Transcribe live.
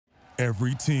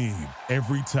Every team,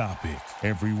 every topic,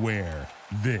 everywhere.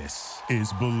 This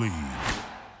is Believe.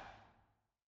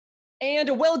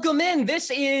 And welcome in.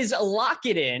 This is Lock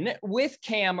It In with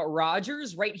Cam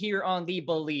Rogers right here on the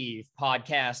Believe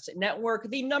Podcast Network,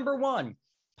 the #1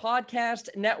 podcast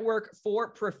network for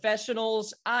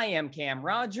professionals. I am Cam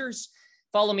Rogers.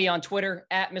 Follow me on Twitter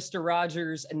at Mr.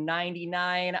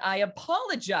 Rogers99. I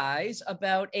apologize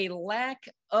about a lack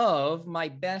of my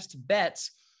best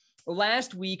bets.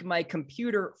 Last week, my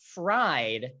computer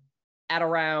fried at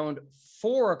around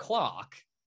 4 o'clock,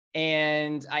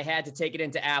 and I had to take it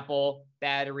into Apple,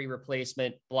 battery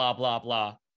replacement, blah, blah,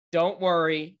 blah. Don't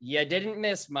worry, you didn't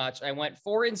miss much. I went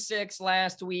 4-6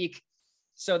 last week,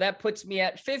 so that puts me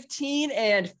at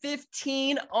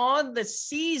 15-15 on the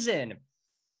season.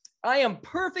 I am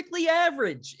perfectly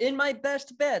average in my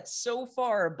best bets so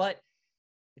far, but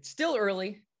it's still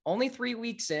early. Only 3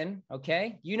 weeks in,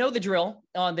 okay? You know the drill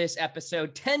on this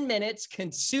episode. 10 minutes,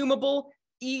 consumable,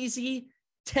 easy,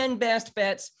 10 best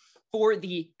bets for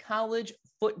the college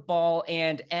football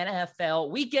and NFL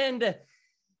weekend.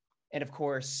 And of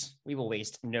course, we will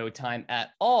waste no time at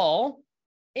all.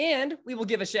 And we will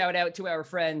give a shout out to our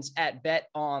friends at Bet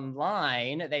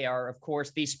Online. They are, of course,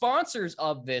 the sponsors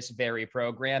of this very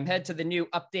program. Head to the new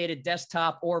updated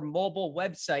desktop or mobile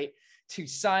website to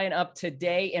sign up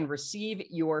today and receive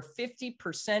your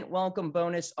 50% welcome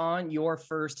bonus on your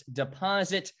first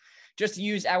deposit. Just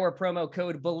use our promo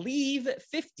code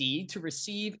BELIEVE50 to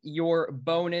receive your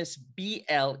bonus,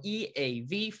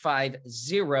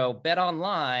 BLEAV50. Bet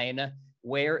Online,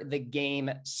 where the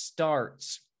game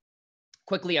starts.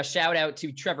 Quickly, a shout out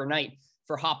to Trevor Knight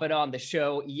for hopping on the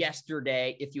show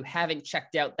yesterday. If you haven't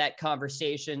checked out that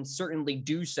conversation, certainly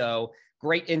do so.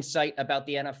 Great insight about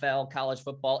the NFL, college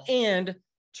football, and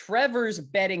Trevor's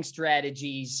betting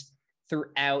strategies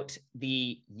throughout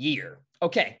the year.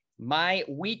 Okay, my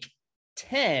week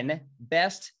 10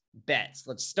 best bets.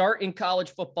 Let's start in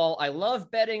college football. I love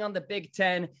betting on the Big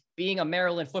Ten. Being a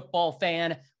Maryland football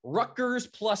fan, Rutgers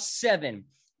 +7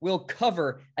 will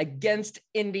cover against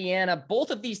Indiana. Both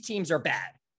of these teams are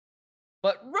bad,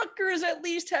 but Rutgers at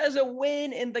least has a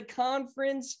win in the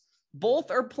conference.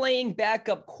 Both are playing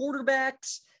backup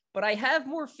quarterbacks, but I have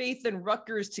more faith in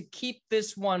Rutgers to keep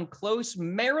this one close.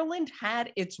 Maryland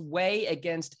had its way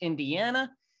against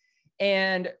Indiana,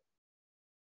 and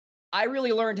I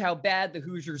really learned how bad the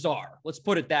Hoosiers are. Let's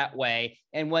put it that way.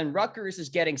 And when Rutgers is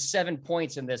getting 7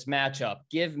 points in this matchup,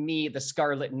 give me the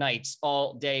Scarlet Knights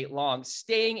all day long.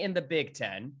 Staying in the Big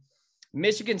Ten,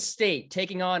 Michigan State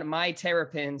taking on my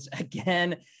Terrapins.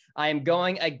 Again, I am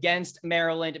going against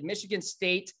Maryland. Michigan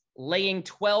State laying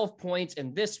 12 points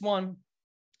in this one.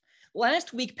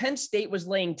 Last week, Penn State was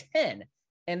laying 10,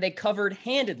 and they covered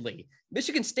handedly.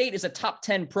 Michigan State is a top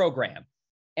 10 program,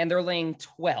 and they're laying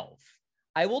 12.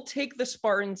 I will take the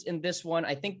Spartans in this one.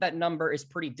 I think that number is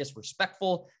pretty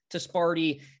disrespectful to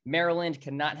Sparty. Maryland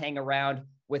cannot hang around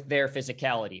with their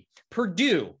physicality.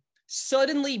 Purdue,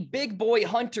 suddenly big boy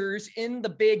hunters in the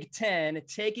Big Ten,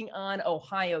 taking on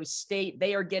Ohio State.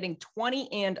 They are getting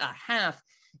 20.5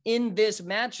 in this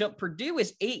matchup. Purdue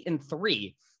is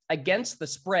 8-3 against the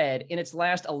spread in its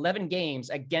last 11 games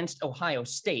against Ohio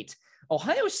State.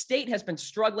 Ohio State has been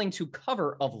struggling to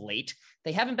cover of late.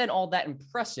 They haven't been all that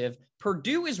impressive.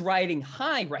 Purdue is riding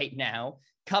high right now,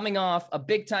 coming off a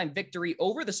big-time victory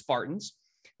over the Spartans.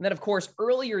 And then, of course,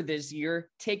 earlier this year,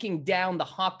 taking down the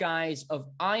Hawkeyes of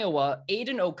Iowa.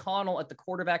 Aiden O'Connell at the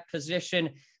quarterback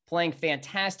position, playing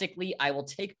fantastically. I will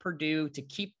take Purdue to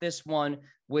keep this one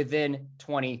within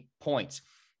 20 points.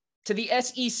 To the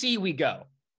SEC we go.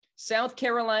 South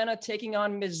Carolina taking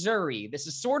on Missouri. This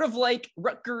is sort of like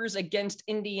Rutgers against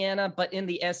Indiana, but in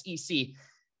the SEC.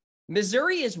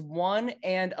 Missouri is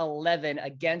 1-11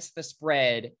 against the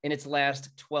spread in its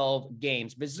last 12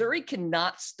 games. Missouri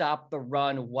cannot stop the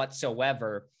run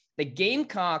whatsoever. The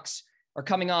Gamecocks are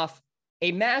coming off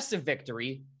a massive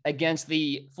victory against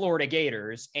the Florida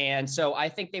Gators. And so I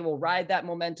think they will ride that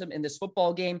momentum in this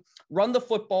football game. Run the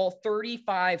football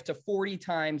 35 to 40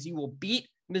 times. You will beat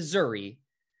Missouri.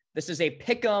 This is a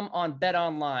pick 'em on Bet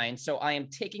Online. So I am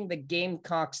taking the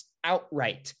Gamecocks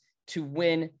outright to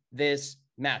win this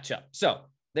matchup. So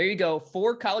there you go.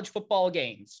 4 college football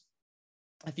games,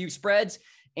 a few spreads,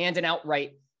 and an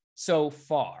outright so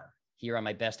far. Here are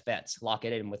my best bets. Lock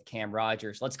it in with Cam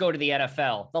Rogers. Let's go to the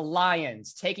NFL. The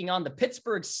Lions taking on the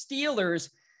Pittsburgh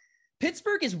Steelers.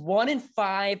 Pittsburgh is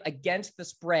 1-5 against the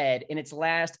spread in its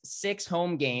last 6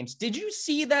 home games. Did you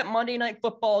see that Monday Night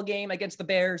Football game against the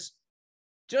Bears?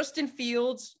 Justin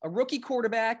Fields, a rookie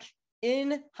quarterback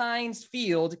in Heinz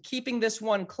Field, keeping this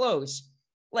one close.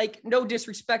 Like, no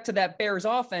disrespect to that Bears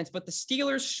offense, but the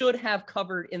Steelers should have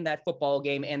covered in that football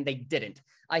game, and they didn't.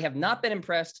 I have not been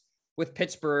impressed with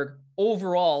Pittsburgh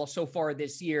overall so far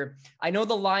this year. I know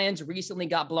the Lions recently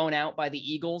got blown out by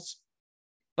the Eagles,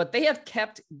 but they have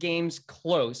kept games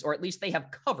close, or at least they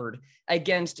have covered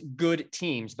against good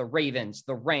teams, the Ravens,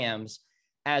 the Rams,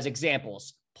 as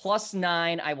examples.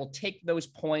 +9, I will take those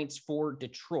points for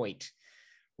Detroit.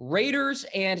 Raiders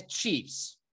and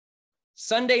Chiefs.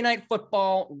 Sunday Night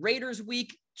Football, Raiders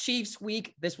week, Chiefs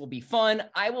week. This will be fun.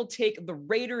 I will take the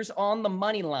Raiders on the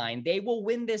money line. They will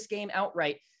win this game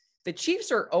outright. The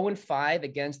Chiefs are 0-5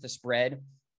 against the spread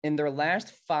in their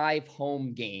last 5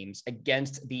 home games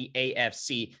against the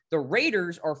AFC. The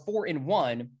Raiders are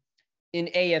 4-1 in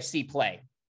AFC play.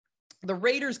 The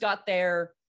Raiders got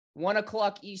their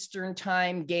 1:00 Eastern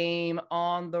time game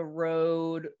on the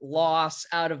road loss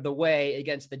out of the way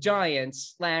against the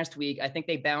Giants last week. I think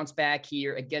they bounced back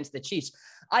here against the Chiefs.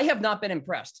 I have not been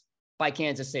impressed by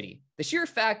Kansas City. The sheer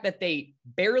fact that they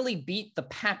barely beat the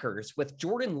Packers with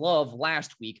Jordan Love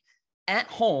last week at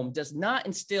home does not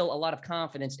instill a lot of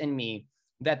confidence in me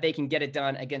that they can get it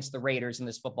done against the Raiders in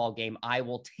this football game. I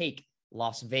will take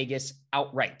Las Vegas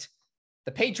outright.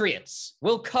 The Patriots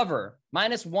will cover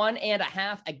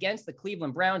 -1.5 against the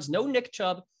Cleveland Browns. No Nick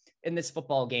Chubb in this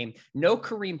football game. No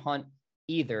Kareem Hunt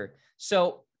either.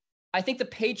 So I think the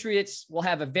Patriots will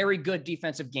have a very good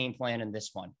defensive game plan in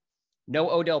this one. No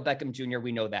Odell Beckham Jr.,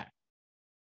 we know that.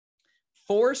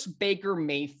 Force Baker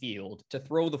Mayfield to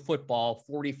throw the football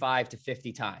 45 to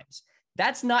 50 times.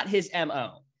 That's not his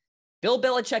MO. Bill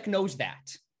Belichick knows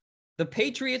that. The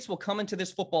Patriots will come into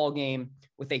this football game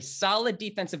with a solid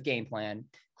defensive game plan,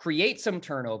 create some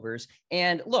turnovers.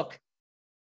 And look,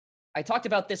 I talked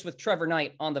about this with Trevor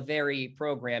Knight on the very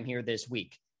program here this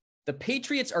week. The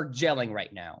Patriots are gelling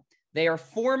right now. They are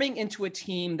forming into a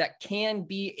team that can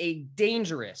be a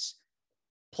dangerous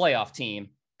playoff team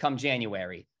come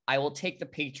January. I will take the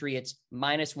Patriots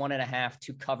 -1.5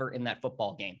 to cover in that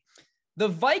football game. The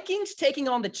Vikings taking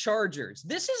on the Chargers.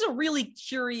 This is a really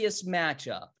curious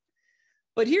matchup.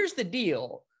 But here's the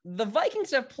deal. The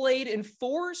Vikings have played in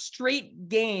 4 straight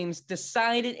games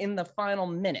decided in the final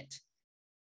minute.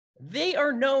 They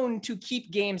are known to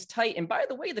keep games tight. And by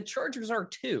the way, the Chargers are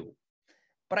too.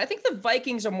 But I think the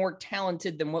Vikings are more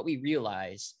talented than what we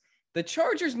realize. The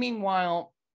Chargers,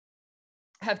 meanwhile,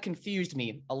 have confused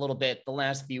me a little bit the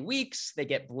last few weeks. They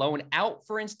get blown out,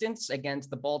 for instance, against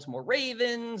the Baltimore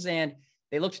Ravens, and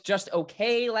they looked just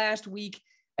okay last week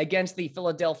against the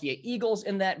Philadelphia Eagles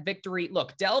in that victory.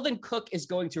 Look, Dalvin Cook is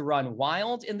going to run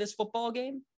wild in this football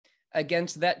game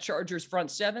against that Chargers front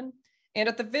 7. And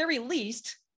at the very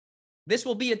least, this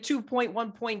will be a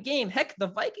 2.1 point game. Heck, the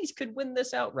Vikings could win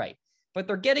this outright, but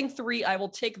they're getting 3. I will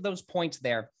take those points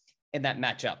there in that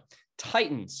matchup.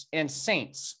 Titans and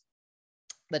Saints.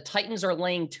 The Titans are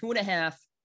laying 2.5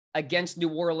 against New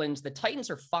Orleans. The Titans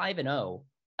are 5-0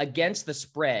 against the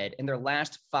spread in their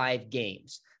last 5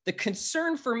 games. The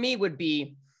concern for me would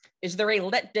be, is there a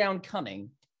letdown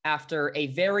coming after a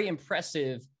very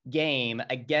impressive game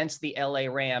against the LA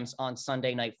Rams on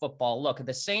Sunday Night Football? Look,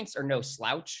 the Saints are no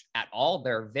slouch at all.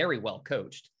 They're very well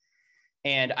coached.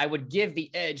 And I would give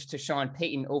the edge to Sean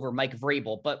Payton over Mike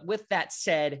Vrabel. But with that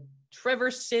said,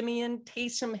 Trevor Siemian,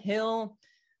 Taysom Hill,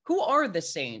 who are the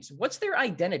Saints? What's their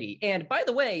identity? And by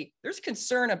the way, there's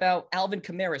concern about Alvin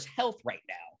Kamara's health right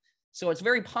now. So it's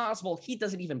very possible he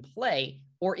doesn't even play,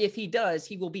 or if he does,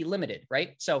 he will be limited,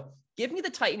 right? So give me the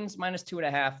Titans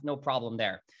 -2.5, no problem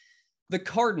there. The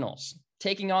Cardinals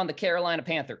taking on the Carolina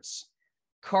Panthers.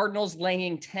 Cardinals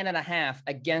laying 10.5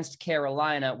 against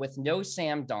Carolina with no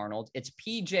Sam Darnold. It's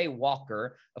PJ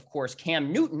Walker. Of course,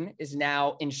 Cam Newton is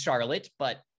now in Charlotte,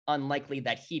 but unlikely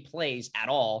that he plays at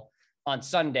all on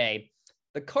Sunday.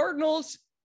 The Cardinals,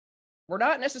 we're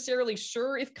not necessarily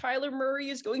sure if Kyler Murray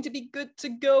is going to be good to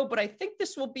go, but I think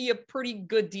this will be a pretty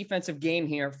good defensive game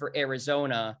here for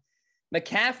Arizona.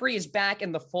 McCaffrey is back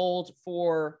in the fold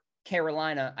for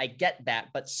Carolina. I get that,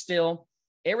 but still,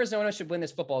 Arizona should win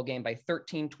this football game by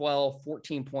 13, 12,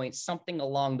 14 points, something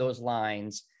along those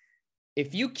lines.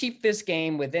 If you keep this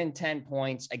game within 10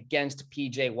 points against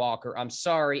PJ Walker, I'm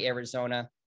sorry, Arizona.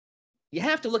 You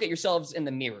have to look at yourselves in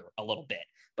the mirror a little bit.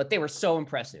 But they were so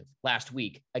impressive last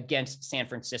week against San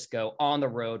Francisco on the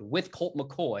road with Colt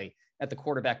McCoy at the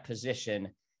quarterback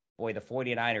position. Boy, the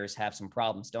 49ers have some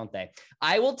problems, don't they?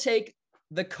 I will take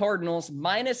the Cardinals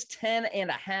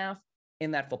 -10.5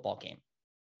 in that football game.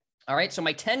 All right, so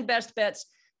my 10 best bets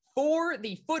for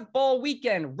the football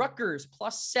weekend. Rutgers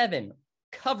 +7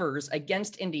 covers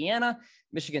against Indiana.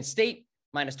 Michigan State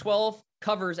 -12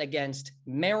 covers against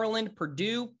Maryland.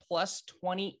 Purdue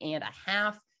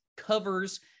 +20.5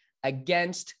 covers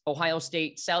against Ohio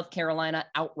State. South Carolina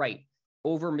outright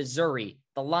over Missouri.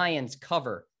 The Lions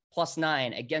cover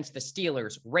 +9 against the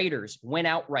Steelers. Raiders win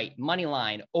outright. Money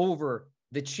line over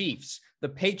the Chiefs. The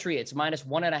Patriots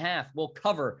 -1.5 will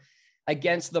cover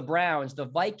against the Browns. The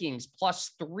Vikings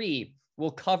 +3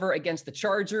 will cover against the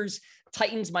Chargers.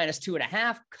 Titans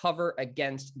 -2.5 cover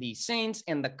against the Saints.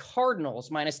 And the Cardinals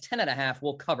 -10.5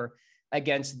 will cover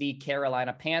against the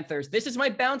Carolina Panthers. This is my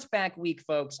bounce back week,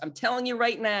 folks. I'm telling you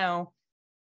right now,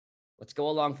 let's go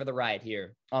along for the ride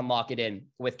here on Lock It In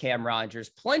with Cam Rogers.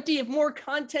 Plenty of more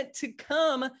content to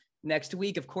come next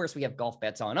week. Of course, we have Golf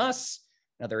Bets on Us,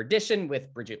 another edition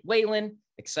with Bridget Whalen.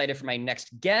 Excited for my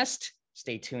next guest.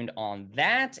 Stay tuned on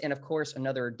that. And of course,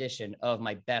 another edition of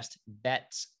my Best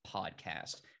Bets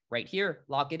podcast right here.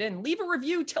 Lock It In. Leave a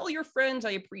review. Tell your friends.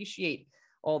 I appreciate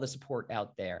all the support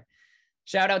out there.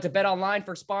 Shout out to BetOnline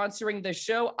for sponsoring the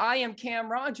show. I am Cam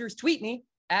Rogers. Tweet me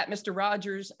at Mr.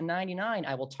 Rogers99.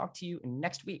 I will talk to you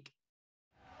next week.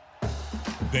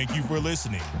 Thank you for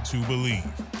listening to Believe.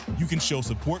 You can show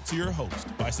support to your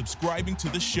host by subscribing to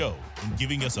the show and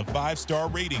giving us a 5-star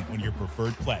rating on your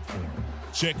preferred platform.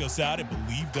 Check us out at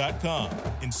Believe.com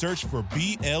and search for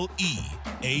BLEAV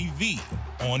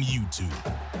on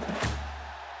YouTube.